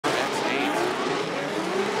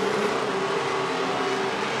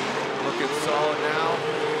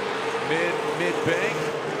Mid-bank,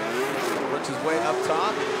 works his way up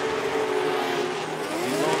top.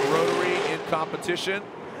 The lone rotary in competition.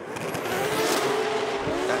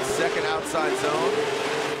 That second outside zone.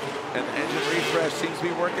 And the engine refresh seems to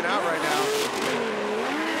be working out right now.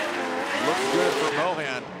 Looks good for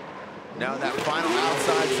Mohan. Now that final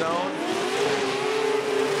outside zone.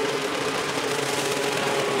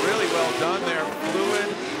 Really well done there, fluid.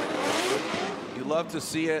 You love to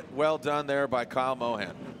see it. Well done there by Kyle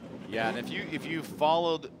Mohan. Yeah, and if you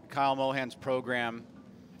followed Kyle Mohan's program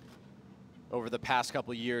over the past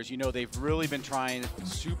couple of years, you know they've really been trying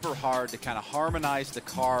super hard to kind of harmonize the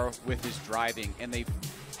car with his driving, and they've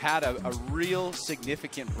had a real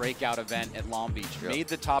significant breakout event at Long Beach. Yep. Made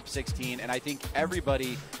the top 16, and I think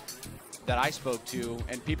everybody that I spoke to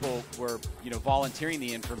and people were, volunteering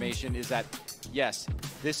the information is that, yes,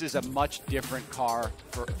 this is a much different car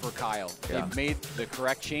for Kyle. Yeah. They've made the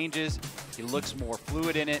correct changes. He looks more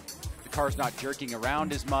fluid in it. The car's not jerking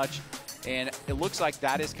around as much. And it looks like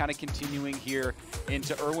that is kind of continuing here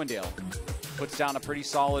into Irwindale. Puts down a pretty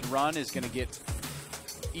solid run, is going to get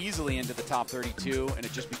easily into the top 32, and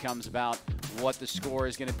it just becomes about what the score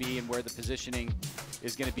is going to be and where the positioning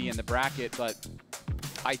is going to be in the bracket. But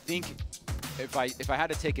I think if I had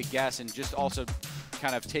to take a guess, and just also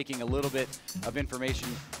kind of taking a little bit of information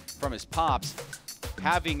from his pops,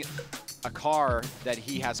 having a car that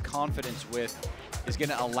he has confidence with is going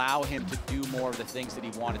to allow him to do more of the things that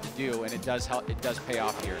he wanted to do, and it does help. It does pay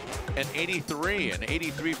off here. An 83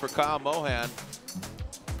 for Kyle Mohan.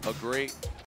 A great